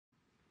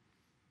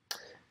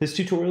This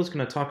tutorial is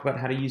going to talk about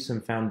how to use some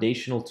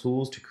foundational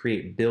tools to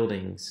create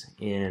buildings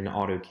in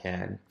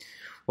AutoCAD.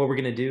 What we're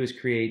going to do is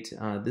create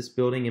this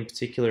building in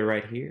particular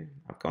right here.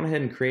 I've gone ahead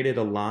and created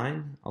a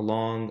line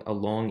along a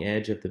long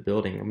edge of the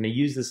building. I'm going to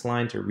use this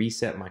line to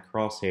reset my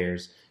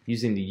crosshairs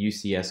using the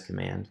UCS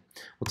command.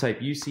 We'll type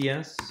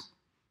UCS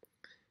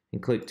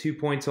and click 2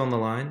 points on the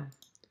line.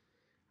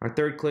 Our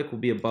third click will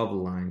be above the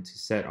line to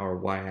set our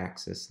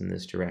y-axis in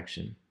this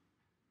direction.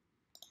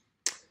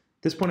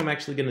 At this point I'm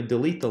actually going to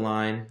delete the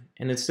line,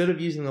 and instead of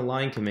using the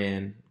line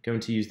command, I'm going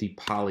to use the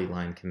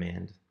Polyline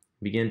command.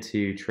 Begin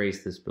to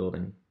trace this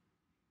building.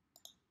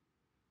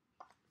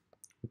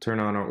 We'll turn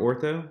on our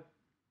ortho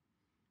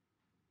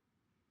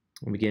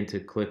and begin to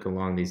click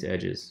along these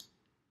edges.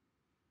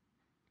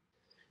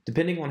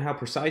 Depending on how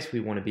precise we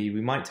want to be,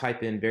 we might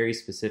type in very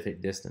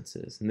specific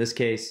distances. In this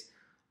case,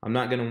 I'm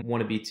not going to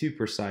want to be too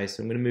precise,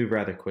 so I'm going to move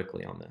rather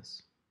quickly on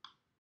this.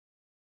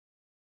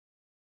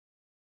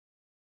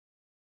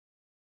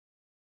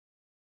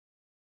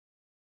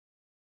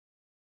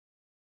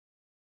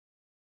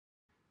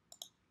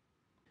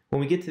 When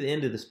we get to the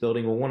end of this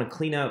building, we'll want to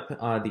clean up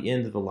the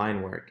end of the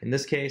line work. In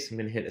this case, I'm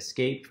going to hit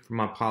escape from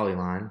my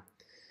polyline.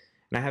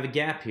 And I have a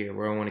gap here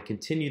where I want to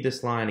continue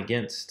this line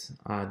against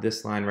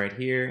this line right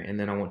here, and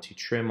then I want to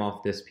trim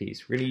off this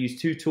piece. We're going to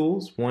use two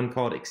tools, one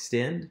called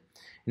extend.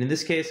 And in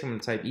this case, I'm going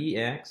to type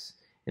EX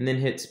and then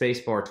hit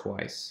spacebar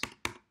twice.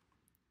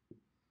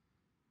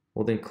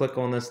 We'll then click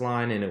on this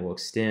line and it will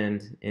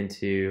extend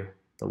into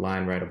the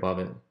line right above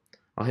it.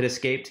 I'll hit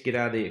escape to get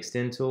out of the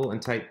extend tool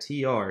and type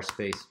TR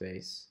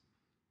space.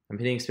 I'm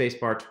hitting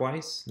spacebar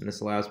twice, and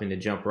this allows me to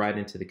jump right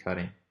into the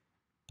cutting.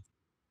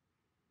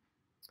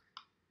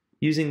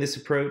 Using this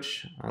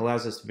approach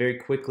allows us to very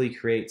quickly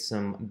create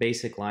some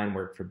basic line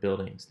work for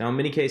buildings. Now in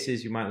many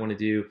cases you might want to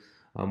do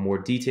more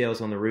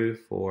details on the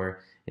roof,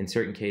 or in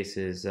certain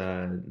cases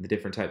the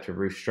different types of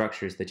roof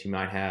structures that you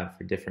might have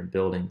for different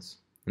buildings.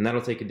 And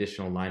that'll take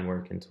additional line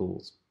work and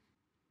tools.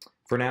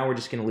 For now we're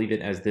just going to leave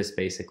it as this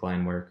basic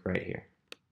line work right here.